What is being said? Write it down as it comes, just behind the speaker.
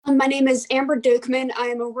My name is Amber Dukeman. I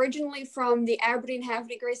am originally from the Aberdeen, Havre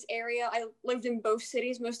de Grace area. I lived in both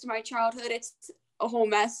cities most of my childhood. It's a whole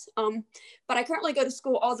mess. But I currently go to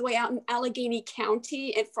school all the way out in Allegheny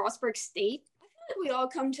County at Frostburg State. I feel like we all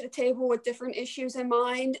come to the table with different issues in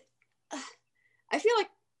mind. I feel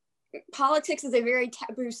like politics is a very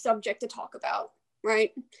taboo subject to talk about,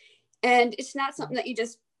 right? And it's not something that you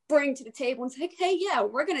just bring to the table and say, hey, yeah,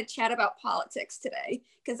 we're going to chat about politics today,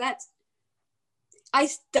 because I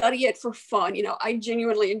study it for fun. I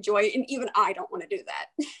genuinely enjoy it, and even I don't want to do that.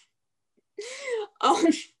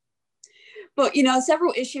 But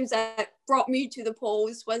several issues that brought me to the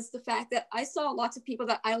polls was the fact that I saw lots of people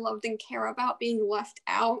that I loved and care about being left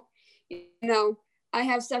out. I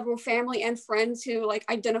have several family and friends who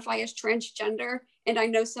identify as transgender, and I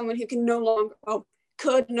know someone who could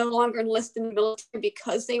no longer enlist in the military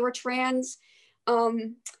because they were trans.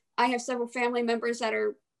 I have several family members that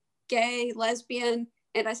are gay, lesbian,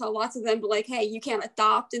 and I saw lots of them be like, hey, you can't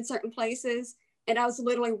adopt in certain places. And I was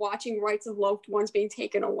literally watching rights of loved ones being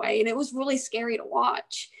taken away. And it was really scary to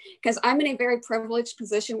watch, because I'm in a very privileged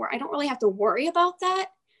position where I don't really have to worry about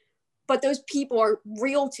that. But those people are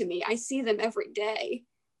real to me. I see them every day.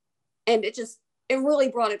 And it really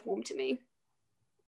brought it home to me.